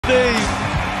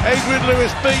Adrian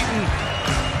Lewis beaten.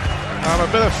 And a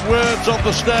bit of words on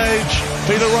the stage.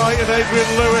 Peter Wright and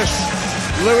Adrian Lewis.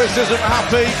 Lewis isn't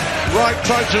happy. Wright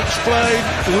tried to explain.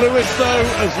 Lewis, though,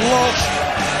 has lost.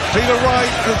 Peter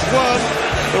Wright has won.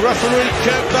 The referee,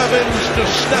 Kurt Bevins,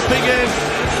 just stepping in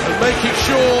and making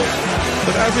sure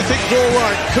that everything's all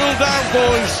right. Cool down,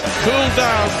 boys. Cool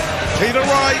down. Peter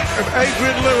Wright and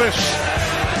Adrian Lewis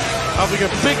having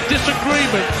a big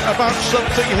disagreement about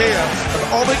something here. And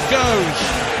on it goes.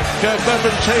 Kurt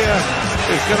Bevins here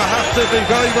is going to have to be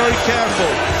very, very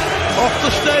careful. Off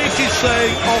the stage, he's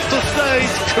saying. Off the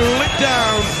stage. Cool it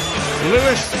down.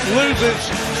 Lewis loses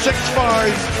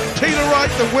 6-5. Peter Wright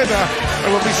the winner,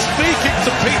 and we'll be speaking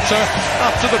to Peter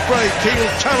after the break. He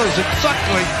will tell us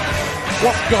exactly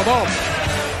what's gone on.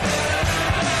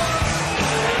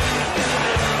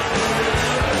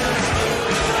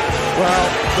 Well,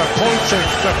 they're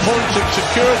pointing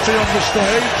security on the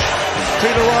stage.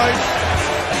 Peter Wright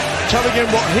telling him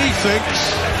what he thinks.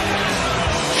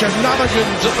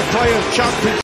 Shenanigans at the Players' Championship.